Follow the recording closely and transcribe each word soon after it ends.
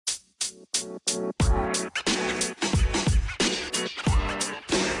So,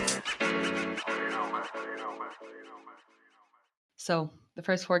 the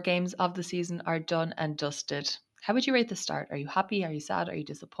first four games of the season are done and dusted. How would you rate the start? Are you happy? Are you sad? Are you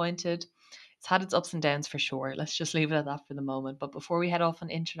disappointed? It's had its ups and downs for sure. Let's just leave it at that for the moment. But before we head off on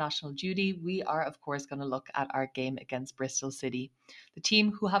international duty, we are, of course, going to look at our game against Bristol City, the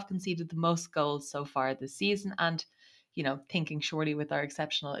team who have conceded the most goals so far this season. And, thinking surely with our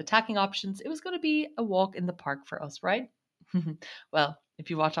exceptional attacking options, it was going to be a walk in the park for us, right? Well, if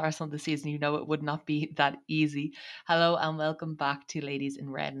you watch Arsenal this season, you know it would not be that easy. Hello and welcome back to Ladies in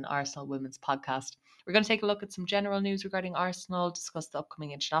Red, an Arsenal Women's podcast. We're going to take a look at some general news regarding Arsenal, discuss the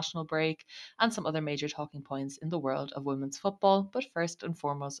upcoming international break, and some other major talking points in the world of women's football. But first and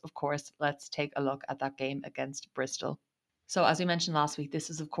foremost, of course, let's take a look at that game against Bristol. So, as we mentioned last week, this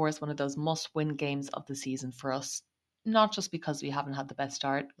is, of course, one of those must-win games of the season for us. Not just because we haven't had the best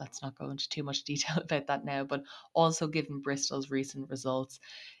start, let's not go into too much detail about that now, but also given Bristol's recent results.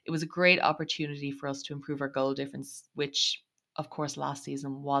 It was a great opportunity for us to improve our goal difference, which, of course, last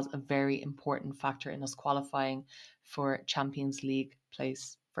season was a very important factor in us qualifying for Champions League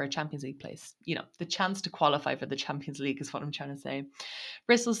place. For a Champions League place. The chance to qualify for the Champions League is what I'm trying to say.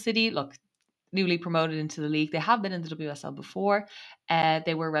 Bristol City, look, newly promoted into the league. They have been in the WSL before.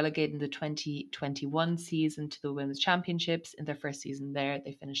 They were relegated in the 2021 season to the Women's Championships. In their first season there,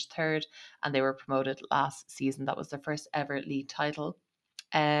 they finished third and they were promoted last season. That was their first ever league title.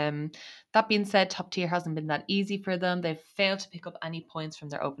 That being said, top tier hasn't been that easy for them. They've failed to pick up any points from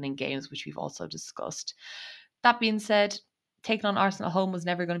their opening games, which we've also discussed. That being said, taking on Arsenal at home was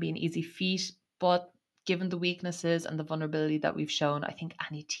never going to be an easy feat, but given the weaknesses and the vulnerability that we've shown, I think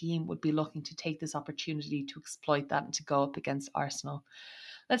any team would be looking to take this opportunity to exploit that and to go up against Arsenal.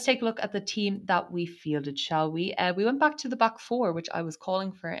 Let's take a look at the team that we fielded, shall we? We went back to the back four, which I was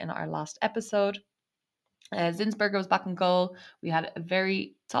calling for in our last episode. Zinsberger was back in goal. We had a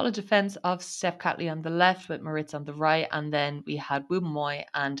very solid defence of Steph Catley on the left with Maritz on the right. And then we had Wubenmoy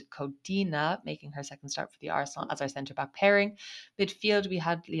and Codina making her second start for the Arsenal as our centre-back pairing. Midfield, we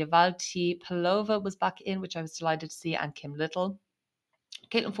had Liavalti. Palova was back in, which I was delighted to see, and Kim Little.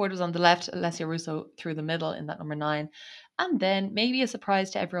 Caitlin Ford was on the left, Alessia Russo through the middle in that number 9. And then, maybe a surprise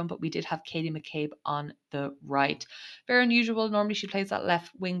to everyone, but we did have Katie McCabe on the right. Very unusual. Normally she plays that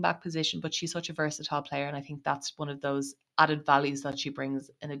left wing back position, but she's such a versatile player. And I think that's one of those added values that she brings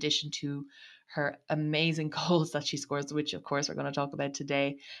in addition to her amazing goals that she scores, which of course we're going to talk about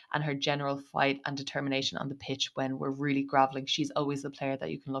today, and her general fight and determination on the pitch when we're really gravelling. She's always the player that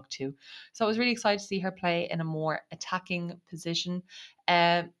you can look to. So I was really excited to see her play in a more attacking position.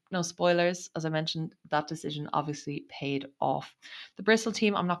 No spoilers, as I mentioned, that decision obviously paid off. The Bristol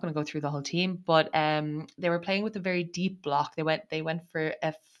team, I'm not going to go through the whole team, but they were playing with a very deep block. They went for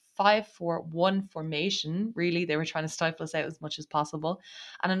a 5-4-1 formation. Really, they were trying to stifle us out as much as possible.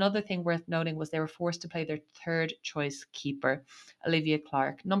 And another thing worth noting was they were forced to play their third choice keeper, Olivia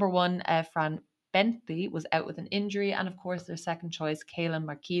Clark. Number 1, Fran Bentley was out with an injury, and of course their second choice, Kaylin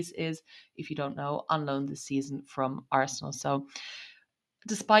Marquise, is, if you don't know, on loan this season from Arsenal. So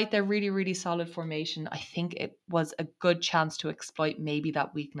despite their really, really solid formation, I think it was a good chance to exploit maybe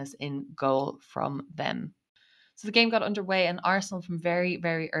that weakness in goal from them. So the game got underway and Arsenal from very,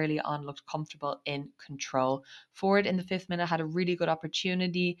 very early on looked comfortable in control. Ford in the 5th minute had a really good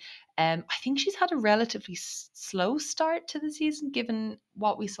opportunity. I think she's had a relatively slow start to the season given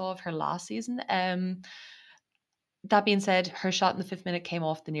what we saw of her last season. That being said, her shot in the 5th minute came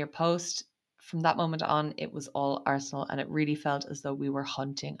off the near post. From that moment on, it was all Arsenal, and it really felt as though we were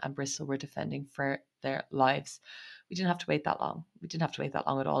hunting and Bristol were defending for their lives. We didn't have to wait that long. We didn't have to wait that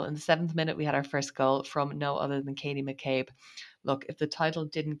long at all. In the 7th minute, we had our first goal from no other than Katie McCabe. Look, if the title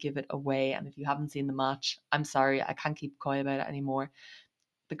didn't give it away, and if you haven't seen the match, I'm sorry, I can't keep quiet about it anymore.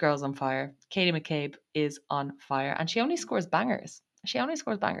 The girl's on fire. Katie McCabe is on fire, and she only scores bangers.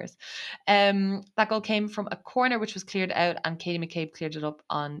 That goal came from a corner which was cleared out, and Katie McCabe cleared it up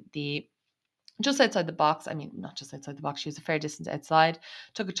on the just outside the box. I mean, not just outside the box. She was a fair distance outside,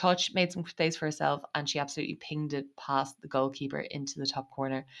 took a touch, made some space for herself, and she absolutely pinged it past the goalkeeper into the top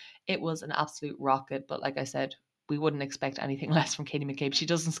corner. It was an absolute rocket, but like I said, we wouldn't expect anything less from Katie McCabe. She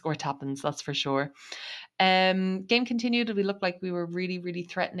doesn't score tap-ins, that's for sure. Game continued. We looked like we were really, really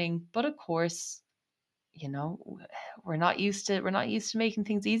threatening, but of course, we're not used to making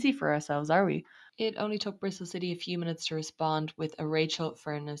things easy for ourselves, are we? It only took Bristol City a few minutes to respond with a Rachel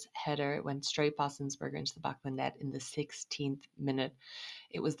Furness header. It went straight past Zinsberger into the back of the net in the 16th minute.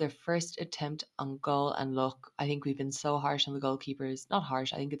 It was their first attempt on goal, and look, I think we've been so harsh on the goalkeepers. Not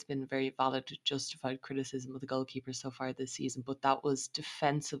harsh, I think it's been very valid, justified criticism of the goalkeepers so far this season, but that was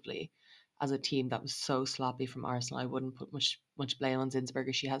defensively as a team that was so sloppy from Arsenal. I wouldn't put much blame on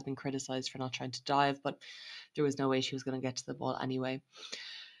Zinsberger. She has been criticised for not trying to dive, but there was no way she was going to get to the ball anyway.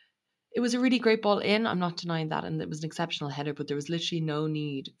 It was a really great ball in, I'm not denying that, and it was an exceptional header, but there was literally no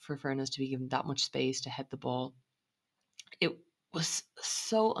need for Furness to be given that much space to head the ball. It was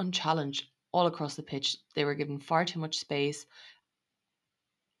so unchallenged all across the pitch. They were given far too much space.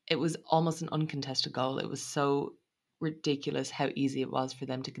 It was almost an uncontested goal. It was so ridiculous how easy it was for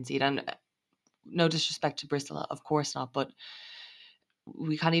them to concede. And no disrespect to Bristol, of course not, but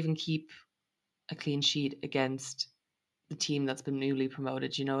we can't even keep a clean sheet against the team that's been newly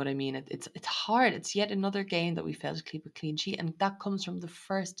promoted. You know what I mean? It's hard. It's yet another game that we failed to keep a clean sheet, and that comes from the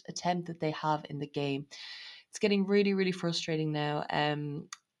first attempt that they have in the game. It's getting really, really frustrating now.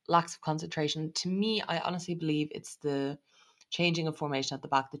 Lacks of concentration. To me, I honestly believe it's the changing of formation at the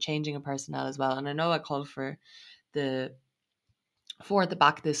back, the changing of personnel as well. And I know I called for the four at the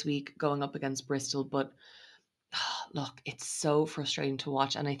back this week going up against Bristol, but look, it's so frustrating to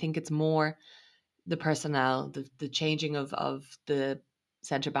watch. And I think it's more the personnel, the changing of the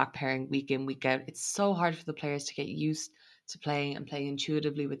centre back pairing week in, week out. It's so hard for the players to get used to playing and playing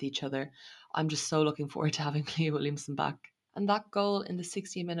intuitively with each other. I'm just so looking forward to having Leah Williamson back. And that goal in the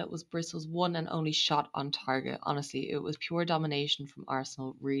 60th minute was Bristol's one and only shot on target. Honestly, it was pure domination from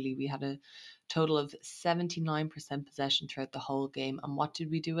Arsenal, really. We had a total of 79% possession throughout the whole game. And what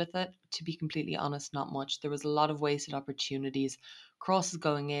did we do with it? To be completely honest, not much. There was a lot of wasted opportunities, crosses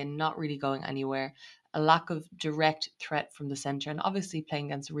going in, not really going anywhere, a lack of direct threat from the centre. And obviously playing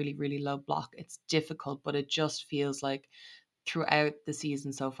against a really, really low block, it's difficult, but it just feels like throughout the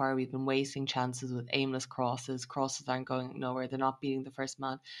season so far, we've been wasting chances with aimless crosses. Crosses aren't going nowhere. They're not beating the first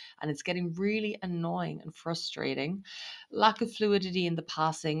man. And it's getting really annoying and frustrating. Lack of fluidity in the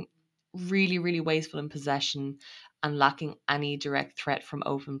passing, really, really wasteful in possession, and lacking any direct threat from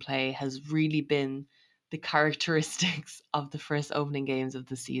open play has really been the characteristics of the first opening games of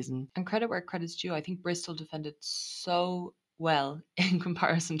the season. And credit where credit's due. I think Bristol defended so well in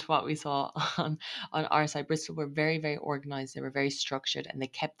comparison to what we saw on our side. Bristol were very, very organised. They were very structured, and they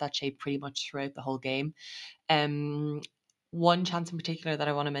kept that shape pretty much throughout the whole game. One chance in particular that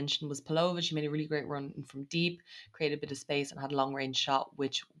I want to mention was Palova. She made a really great run from deep, created a bit of space, and had a long range shot,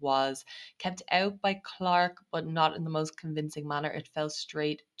 which was kept out by Clark, but not in the most convincing manner. It fell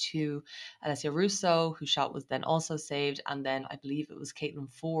straight to Alessia Russo, whose shot was then also saved, and then I believe it was Caitlin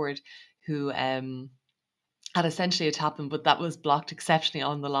Ford who had essentially a tap in, but that was blocked exceptionally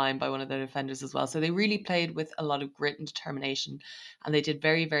on the line by one of their defenders as well. So they really played with a lot of grit and determination, and they did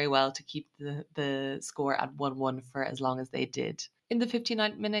very, very well to keep the score at 1-1 for as long as they did. In the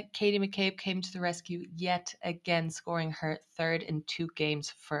 59th minute, Katie McCabe came to the rescue yet again, scoring her third in 2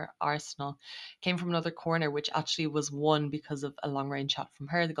 games for Arsenal. Came from another corner, which actually was won because of a long range shot from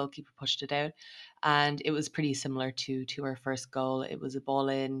her. The goalkeeper pushed it out, and it was pretty similar to her first goal. It was a ball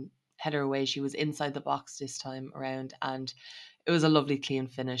in, header away. She was inside the box this time around, and it was a lovely clean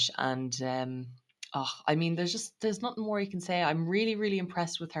finish. And I mean, there's nothing more you can say. I'm really, really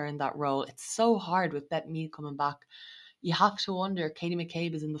impressed with her in that role. It's so hard with Beth Mead coming back. You have to wonder. Katie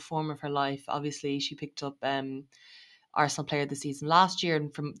McCabe is in the form of her life. Obviously, she picked up Arsenal Player of the Season last year,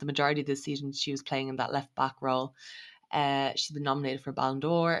 and from the majority of this season, she was playing in that left back role. She's been nominated for Ballon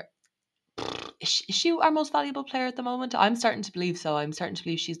d'Or. Is she our most valuable player at the moment? I'm starting to believe so. I'm starting to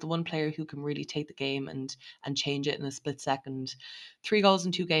believe she's the one player who can really take the game and change it in a split second. 3 goals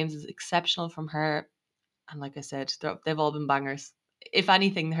in 2 games is exceptional from her. And like I said, they've all been bangers. If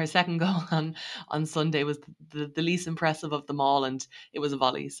anything, her second goal on Sunday was the least impressive of them all, and it was a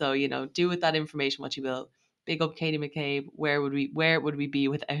volley. So, do with that information what you will. Big up Katie McCabe. Where would we be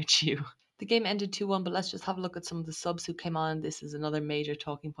without you? The game ended 2-1, but let's just have a look at some of the subs who came on. This is another major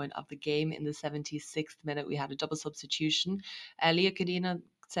talking point of the game. In the 76th minute, we had a double substitution. Leah Cadena,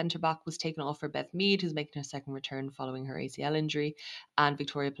 centre-back, was taken off for Beth Mead, who's making her second return following her ACL injury, and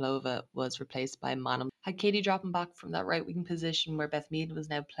Victoria Palova was replaced by Manham. Had Katie dropping back from that right-wing position where Beth Mead was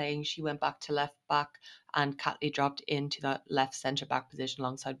now playing, she went back to left-back, and Catley dropped into that left centre-back position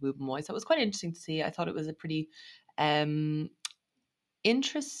alongside Wooba Moy. So it was quite interesting to see. I thought it was a pretty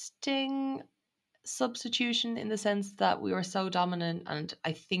interesting substitution in the sense that we were so dominant, and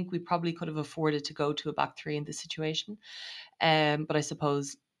I think we probably could have afforded to go to a back 3 in this situation. But I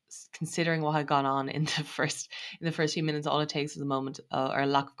suppose considering what had gone on in the first few minutes, all it takes is a moment or a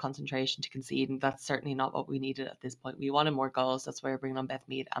lack of concentration to concede, and that's certainly not what we needed at this point. We wanted more goals. That's why we're bringing on Beth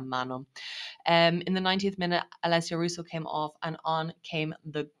Mead and Manon. In the 90th minute, Alessia Russo came off, and on came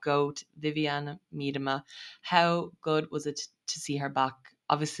the GOAT, Viviane Miedema. How good was it to see her back?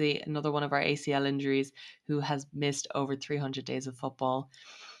 Obviously, another one of our ACL injuries, who has missed over 300 days of football.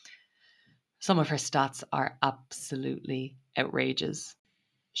 Some of her stats are absolutely outrageous.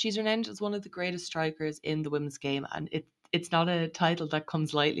 She's renowned as one of the greatest strikers in the women's game, and it's not a title that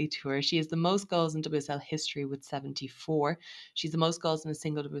comes lightly to her. She has the most goals in WSL history with 74. She's the most goals in a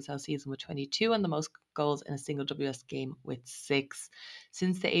single WSL season with 22, and the most goals in a single WS game with 6.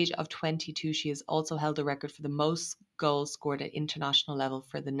 Since the age of 22, she has also held the record for the most goals scored at international level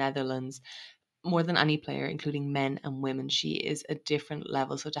for the Netherlands, more than any player, including men and women. She is a different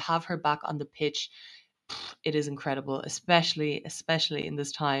level. So to have her back on the pitch, it is incredible, especially in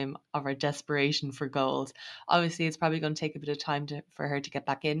this time of our desperation for goals. Obviously, it's probably going to take a bit of time for her to get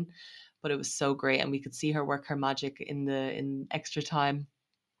back in, but it was so great, and we could see her work her magic in extra time.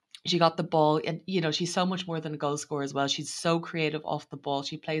 She got the ball, and she's so much more than a goal scorer as well. She's so creative off the ball.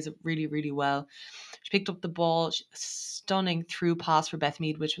 She plays it really, really well. She picked up the ball, stunning through pass for Beth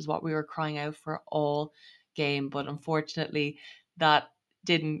Mead, which was what we were crying out for all game. But unfortunately, that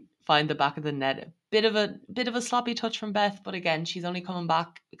didn't find the back of the net. A bit of a sloppy touch from Beth, but again, she's only coming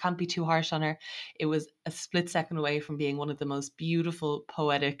back. We can't be too harsh on her. It was a split second away from being one of the most beautiful,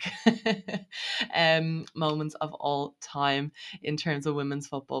 poetic moments of all time in terms of women's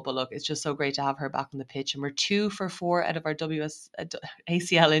football. But look, it's just so great to have her back on the pitch. And we're 2 for 4 out of our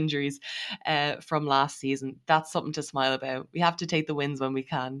ACL injuries from last season. That's something to smile about. We have to take the wins when we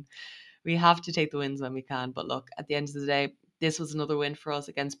can. But look, at the end of the day, this was another win for us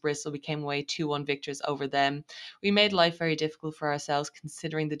against Bristol. We came away 2-1 victors over them. We made life very difficult for ourselves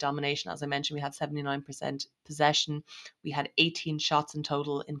considering the domination. As I mentioned, we had 79% possession. We had 18 shots in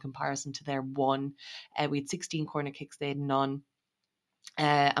total in comparison to their 1. We had 16 corner kicks. They had none.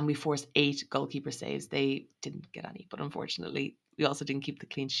 And we forced 8 goalkeeper saves. They didn't get any, but unfortunately, we also didn't keep the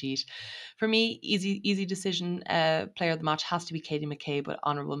clean sheet. For me, easy decision. Player of the match has to be Katie McCabe, but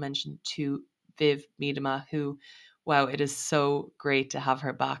honourable mention to Viv Miedema, who, wow, it is so great to have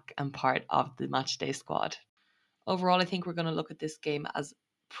her back and part of the matchday squad. Overall, I think we're going to look at this game as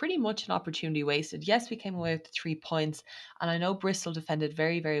pretty much an opportunity wasted. Yes, we came away with 3 points, and I know Bristol defended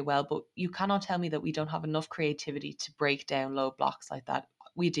very, very well, but you cannot tell me that we don't have enough creativity to break down low blocks like that.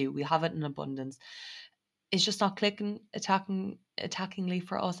 We do. We have it in abundance. It's just not clicking attackingly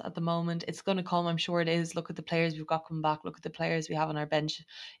for us at the moment. It's going to come, I'm sure it is. Look at the players we've got coming back. Look at the players we have on our bench.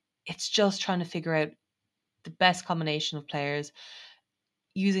 It's just trying to figure out the best combination of players,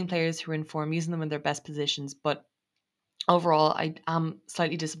 using players who are in form, using them in their best positions. But overall, I am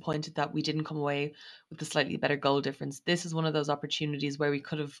slightly disappointed that we didn't come away with a slightly better goal difference. This is one of those opportunities where we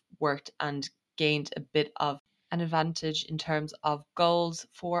could have worked and gained a bit of an advantage in terms of goals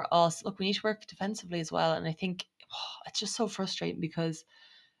for us. Look, we need to work defensively as well. And I think it's just so frustrating because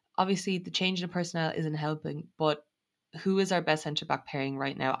obviously the change in personnel isn't helping, but who is our best centre back pairing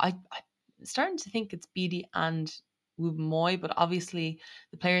right now? I'm starting to think it's Beattie and Moy, but obviously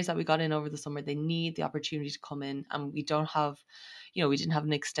the players that we got in over the summer, they need the opportunity to come in, and we don't have, we didn't have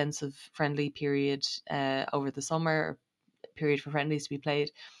an extensive friendly period over the summer, period for friendlies to be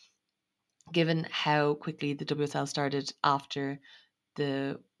played, given how quickly the WSL started after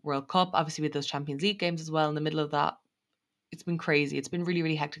the World Cup, obviously with those Champions League games as well in the middle of that. It's been crazy. It's been really,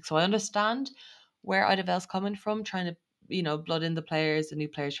 really hectic. So I understand where Ida Vel's coming from, trying to, blood in the players, the new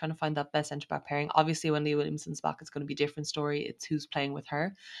players, trying to find that best centre back pairing. Obviously, when Leah Williamson's back, it's going to be a different story. It's who's playing with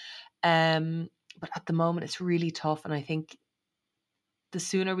her. But at the moment, it's really tough. And I think the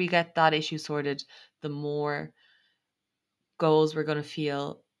sooner we get that issue sorted, the more goals we're going to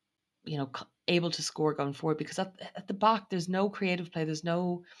feel, able to score going forward. Because at the back, there's no creative play. There's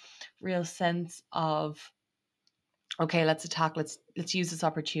no real sense of, okay, let's attack, let's use this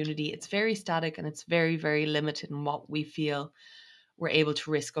opportunity. It's very static and it's very, very limited in what we feel we're able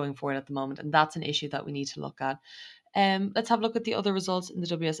to risk going forward at the moment. And that's an issue that we need to look at. Let's have a look at the other results in the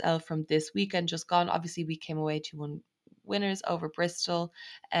WSL from this weekend just gone. Obviously, we came away 2-1 winners over Bristol.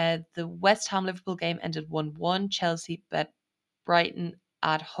 The West Ham Liverpool game ended 1-1. Chelsea bet Brighton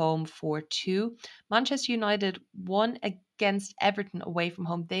at home 4-2. Manchester United won against Everton away from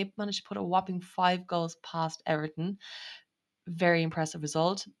home. They managed to put a whopping 5 goals past Everton. Very impressive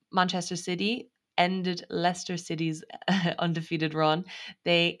result. Manchester City ended Leicester City's undefeated run.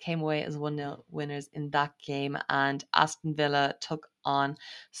 They came away as 1-0 winners in that game, and Aston Villa took on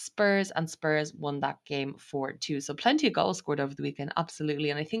Spurs, and Spurs won that game 4-2. So plenty of goals scored over the weekend,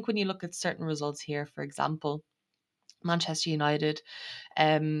 absolutely. And I think when you look at certain results here, for example, Manchester United,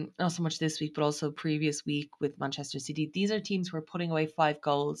 not so much this week, but also previous week with Manchester City. These are teams who are putting away 5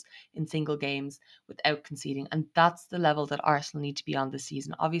 goals in single games without conceding. And that's the level that Arsenal need to be on this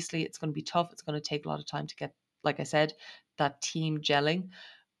season. Obviously, it's going to be tough. It's going to take a lot of time to get, like I said, that team gelling.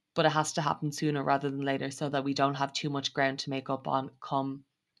 But it has to happen sooner rather than later so that we don't have too much ground to make up on come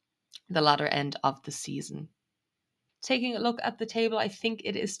the latter end of the season. Taking a look at the table, I think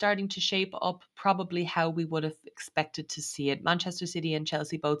it is starting to shape up probably how we would have expected to see it. Manchester City and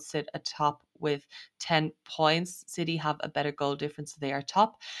Chelsea both sit atop with 10 points. City have a better goal difference, so they are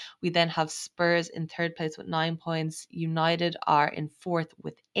top. We then have Spurs in third place with 9 points. United are in fourth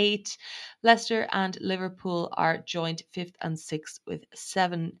with 8. Leicester and Liverpool are joint fifth and sixth with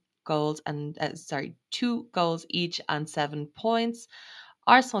 7 goals and 2 goals each and 7 points.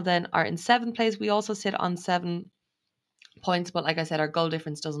 Arsenal then are in seventh place. We also sit on 7 points, but like I said, our goal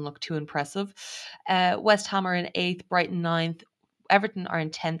difference doesn't look too impressive. West Ham are in 8th, Brighton 9th, Everton are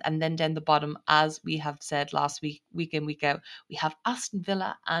in 10th, and then down the bottom, as we have said last week in, week out, we have Aston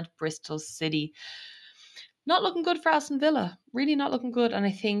Villa and Bristol City. Not looking good for Aston Villa, really not looking good. And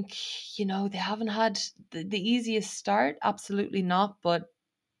I think, they haven't had the easiest start, absolutely not, but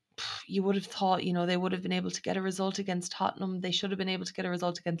you would have thought, they would have been able to get a result against Tottenham. They should have been able to get a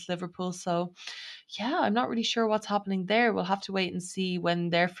result against Liverpool. So, yeah, I'm not really sure what's happening there. We'll have to wait and see when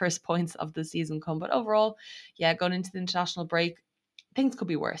their first points of the season come. But overall, yeah, going into the international break, things could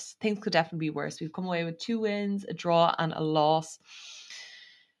be worse. Things could definitely be worse. We've come away with 2 wins, a draw, and a loss.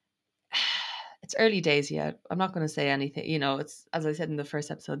 It's early days yet. I'm not going to say anything. It's, as I said in the first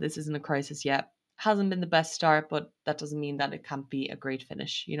episode, this isn't a crisis yet. Hasn't been the best start, but that doesn't mean that it can't be a great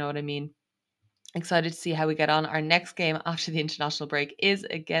finish. You know what I mean? Excited to see how we get on. Our next game after the international break is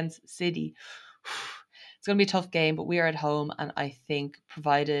against City. It's going to be a tough game, but we are at home, and I think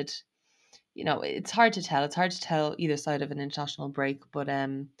provided, it's hard to tell. It's hard to tell either side of an international break, but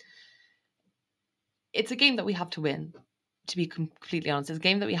it's a game that we have to win, to be completely honest. It's a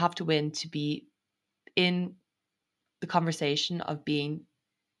game that we have to win to be in the conversation of being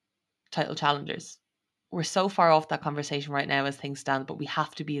title challengers. We're so far off that conversation right now as things stand, but we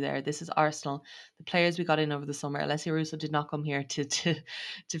have to be there. This is Arsenal. The players we got in over the summer, Alessia Russo did not come here to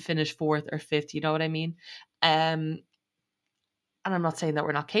finish fourth or fifth. You know what I mean? And I'm not saying that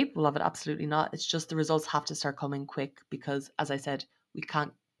we're not capable of it. Absolutely not. It's just the results have to start coming quick because, as I said, we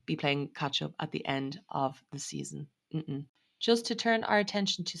can't be playing catch up at the end of the season. Just to turn our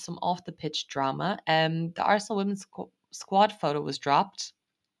attention to some off the pitch drama, the Arsenal women's squad photo was dropped.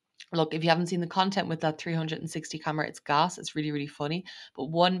 Look, if you haven't seen the content with that 360 camera, it's gas. It's really, really funny. But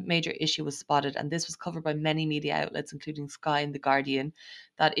one major issue was spotted, and this was covered by many media outlets, including Sky and The Guardian.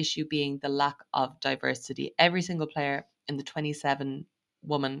 That issue being the lack of diversity. Every single player in the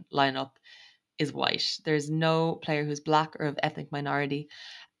 27-woman lineup is white. There's no player who's black or of ethnic minority.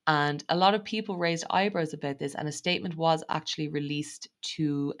 And a lot of people raised eyebrows about this, and a statement was actually released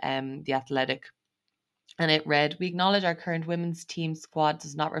to The Athletic. And it read, "We acknowledge our current women's team squad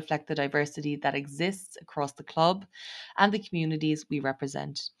does not reflect the diversity that exists across the club and the communities we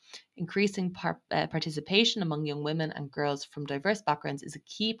represent. Increasing participation among young women and girls from diverse backgrounds is a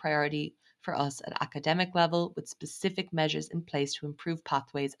key priority for us at academic level, with specific measures in place to improve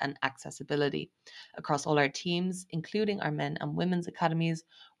pathways and accessibility. Across all our teams, including our men and women's academies,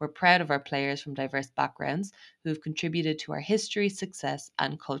 we're proud of our players from diverse backgrounds who have contributed to our history, success,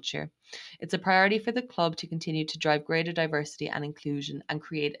 and culture. It's a priority for the club to continue to drive greater diversity and inclusion and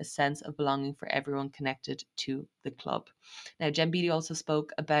create a sense of belonging for everyone connected to the club." Now, Jen Beattie also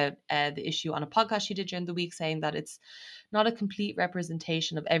spoke about the issue on a podcast she did during the week, saying that it's not a complete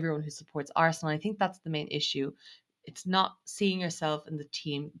representation of everyone who supports Arsenal. I think that's the main issue. It's not seeing yourself in the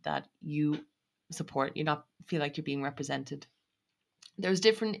team that you support. You not feel like you're being represented. There's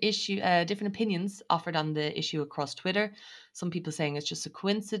different opinions offered on the issue across Twitter. Some people saying it's just a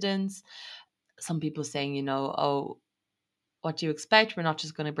coincidence. Some people saying, oh, what do you expect? We're not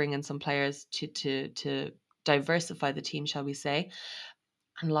just going to bring in some players to diversify the team, shall we say?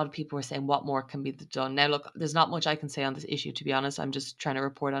 And a lot of people were saying, what more can be done? Now, look, there's not much I can say on this issue, to be honest. I'm just trying to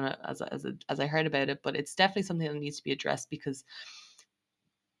report on it as I heard about it. But it's definitely something that needs to be addressed, because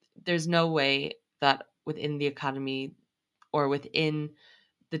there's no way that within the academy or within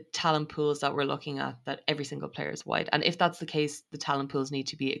the talent pools that we're looking at, that every single player is white. And if that's the case, the talent pools need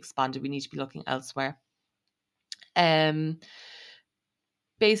to be expanded. We need to be looking elsewhere.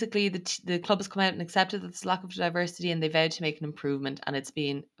 Basically, the club has come out and accepted that there's lack of diversity, and they vowed to make an improvement, and it's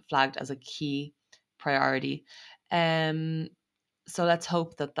been flagged as a key priority. So let's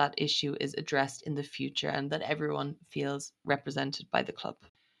hope that that issue is addressed in the future and that everyone feels represented by the club.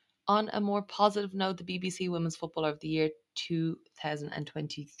 On a more positive note, the BBC Women's Footballer of the Year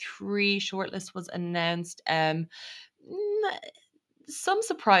 2023 shortlist was announced. Some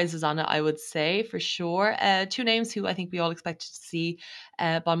surprises on it, I would say, for sure. 2 names who I think we all expected to see.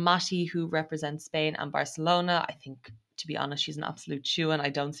 Bonmati, who represents Spain and Barcelona. I think, to be honest, she's an absolute shoo-in. I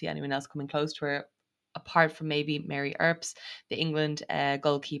don't see anyone else coming close to her apart from maybe Mary Earps, the England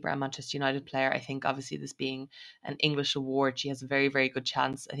goalkeeper and Manchester United player. I think obviously this being an English award, she has a very, very good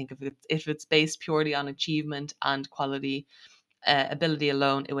chance. I think if it's based purely on achievement and quality, ability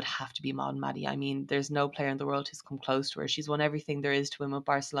alone, it would have to be Maud Maddie. I mean, there's no player in the world who's come close to her. She's won everything there is to win with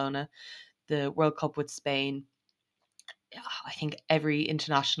Barcelona, the World Cup with Spain. I think every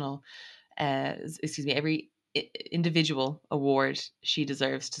international, every individual award she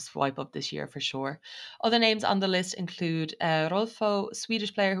deserves to swipe up this year for sure. Other names on the list include Rolfo,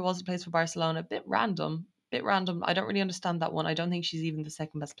 Swedish player who also plays for Barcelona. Bit random. Bit random. I don't really understand that one. I don't think she's even the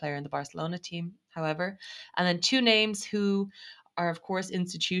second best player in the Barcelona team, however. And then two names who are, of course,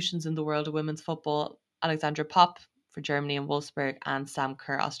 institutions in the world of women's football: Alexandra Popp for Germany and Wolfsburg, and Sam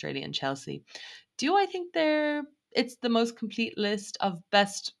Kerr, Australia and Chelsea. Do I think it's the most complete list of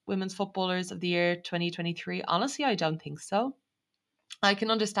best women's footballers of the year 2023? Honestly, I don't think so. I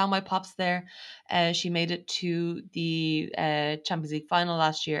can understand why Pop's there. She made it to the Champions League final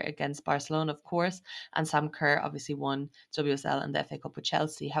last year against Barcelona, of course, and Sam Kerr obviously won WSL and the FA Cup with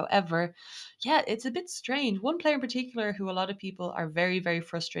Chelsea. However, yeah, it's a bit strange. One player in particular who a lot of people are very, very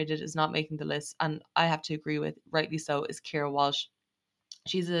frustrated is not making the list, and I have to agree with, rightly so, is Kira Walsh.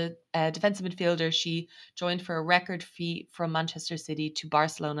 She's a defensive midfielder. She joined for a record fee from Manchester City to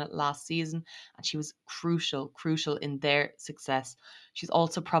Barcelona last season, and she was crucial in their success. She's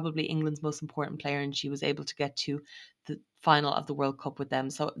also probably England's most important player, and she was able to get to the final of the World Cup with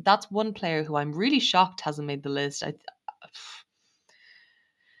them. So that's one player who I'm really shocked hasn't made the list.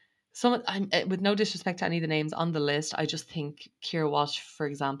 I'm with no disrespect to any of the names on the list. I just think Kira Walsh, for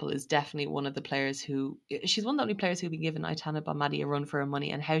example, is definitely one of the players who she's one of the only players who've been given Aitana Bonmati a run for her money,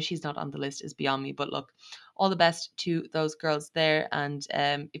 and how she's not on the list is beyond me. But look, all the best to those girls there. And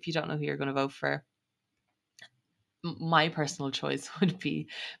if you don't know who you're going to vote for, my personal choice would be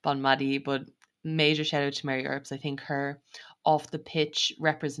Bonmati, but major shout out to Mary Earps. I think her off the pitch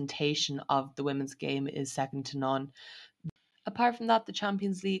representation of the women's game is second to none. Apart from that, the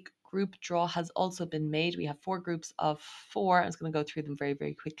Champions League group draw has also been made. We have four groups of four. I'm just going to go through them very,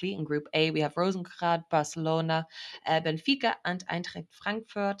 very quickly. In Group A, we have Rosengrad, Barcelona, Benfica, and Eintracht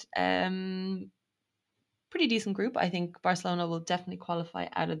Frankfurt. Pretty decent group. I think Barcelona will definitely qualify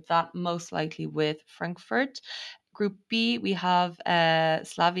out of that, most likely with Frankfurt. Group B, we have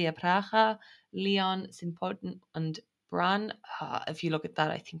Slavia Praha, Lyon, Simpoten, and Bran. If you look at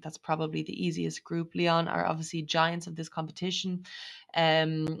that, I think that's probably the easiest group. Lyon are obviously giants of this competition.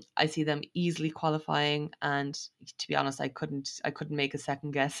 I see them easily qualifying, and to be honest, I couldn't make a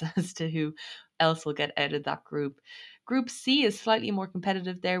second guess as to who else will get out of that group. Group C is slightly more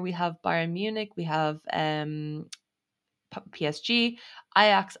competitive. There we have Bayern Munich, we have PSG,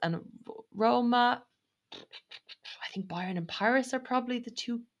 Ajax, and Roma. I think Bayern and Paris are probably the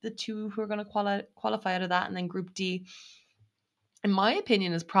two who are going to qualify out of that. And then Group D, in my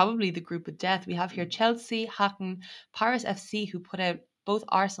opinion, is probably the group of death. We have here Chelsea, Hacken, Paris FC, who put out both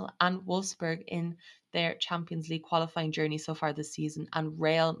Arsenal and Wolfsburg in their Champions League qualifying journey so far this season, and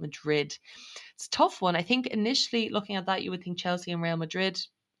Real Madrid. It's a tough one. I think initially looking at that, you would think Chelsea and Real Madrid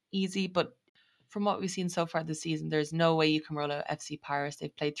easy, but from what we've seen so far this season, there's no way you can roll out FC Paris.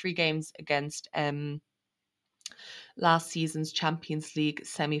 They've played 3 games against last season's Champions League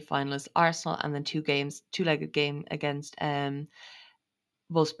semi-finalist Arsenal, and then 2-legged game against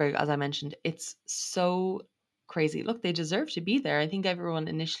Wolfsburg, as I mentioned. It's so crazy. Look, they deserve to be there. I think everyone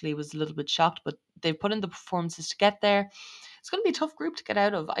initially was a little bit shocked, but they've put in the performances to get there. It's going to be a tough group to get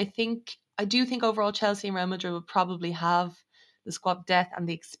out of. I do think overall Chelsea and Real Madrid will probably have the squad depth and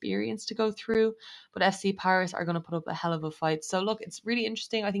the experience to go through, but FC Paris are going to put up a hell of a fight. So look, it's really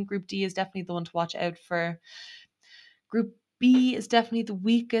interesting. I think Group D is definitely the one to watch out for. Group B is definitely the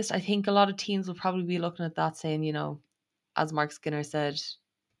weakest. I think a lot of teams will probably be looking at that saying, as Mark Skinner said,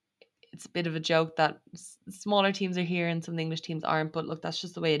 it's a bit of a joke that smaller teams are here and some of the English teams aren't. But look, that's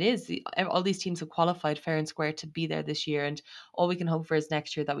just the way it is. All these teams have qualified fair and square to be there this year. And all we can hope for is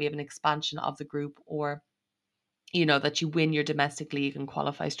next year that we have an expansion of the group, or, that you win your domestic league and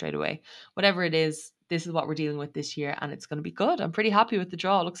qualify straight away. Whatever it is, this is what we're dealing with this year, and it's going to be good. I'm pretty happy with the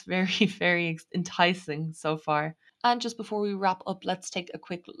draw. It looks very, very enticing so far. And just before we wrap up, let's take a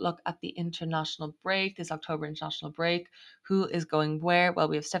quick look at the international break, this October international break. Who is going where? Well,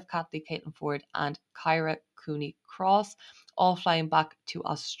 we have Steph Catley, Caitlin Ford, and Kyra Cooney Cross, all flying back to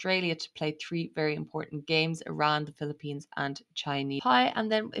Australia to play 3 very important games: Iran, the Philippines, and Chinese.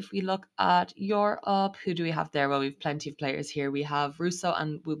 And then if we look at Europe, who do we have there? Well, we have plenty of players here. We have Russo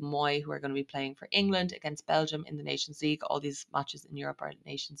and Wubmoy, who are going to be playing for England against Belgium in the Nations League. All these matches in Europe are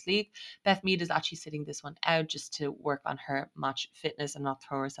Nations League. Beth Mead is actually sitting this one out just to work on her match fitness and not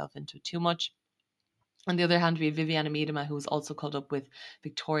throw herself into it too much. On the other hand, we have Viviana Miedema, who was also called up with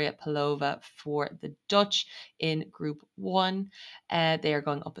Victoria Pelova for the Dutch in Group 1. They are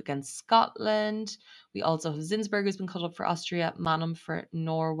going up against Scotland. We also have Zinsberg, who's been called up for Austria, Manum for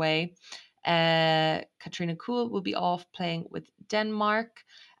Norway. Katrina Kuhl will be off playing with Denmark.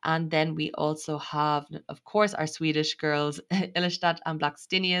 And then we also have, of course, our Swedish girls, Illestadt and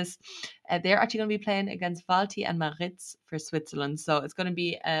Blackstenius. They're actually going to be playing against Valti and Maritz for Switzerland. So it's going to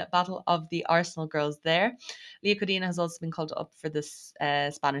be a battle of the Arsenal girls there. Leah Codina has also been called up for this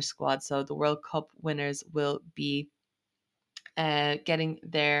Spanish squad. So the World Cup winners will be getting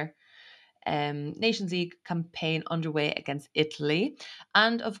their Nations League campaign underway against Italy.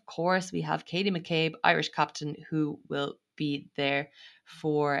 And of course, we have Katie McCabe, Irish captain, who will be there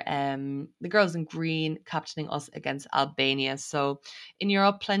for the girls in green captaining us against Albania. So in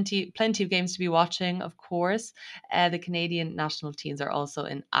Europe, plenty of games to be watching, of course. The Canadian national teams are also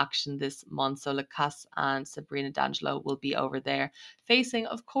in action this month. So Lacasse and Sabrina D'Angelo will be over there facing,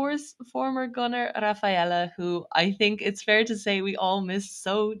 of course, former gunner Rafaela, who I think it's fair to say we all miss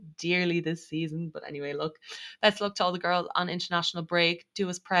so dearly this season. But anyway, look, best luck to all the girls on international break. Do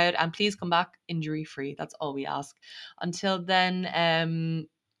us proud and please come back injury free. That's all we ask. Until then,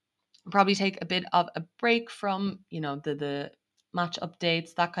 probably take a bit of a break from, the match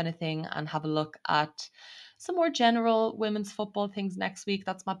updates, that kind of thing, and have a look at some more general women's football things next week.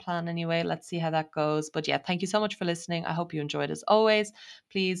 That's my plan anyway. Let's see how that goes. But yeah, thank you so much for listening. I hope you enjoyed as always.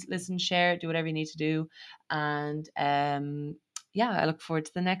 Please listen, share, do whatever you need to do. And yeah, I look forward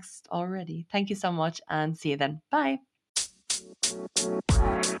to the next already. Thank you so much and see you then. Bye.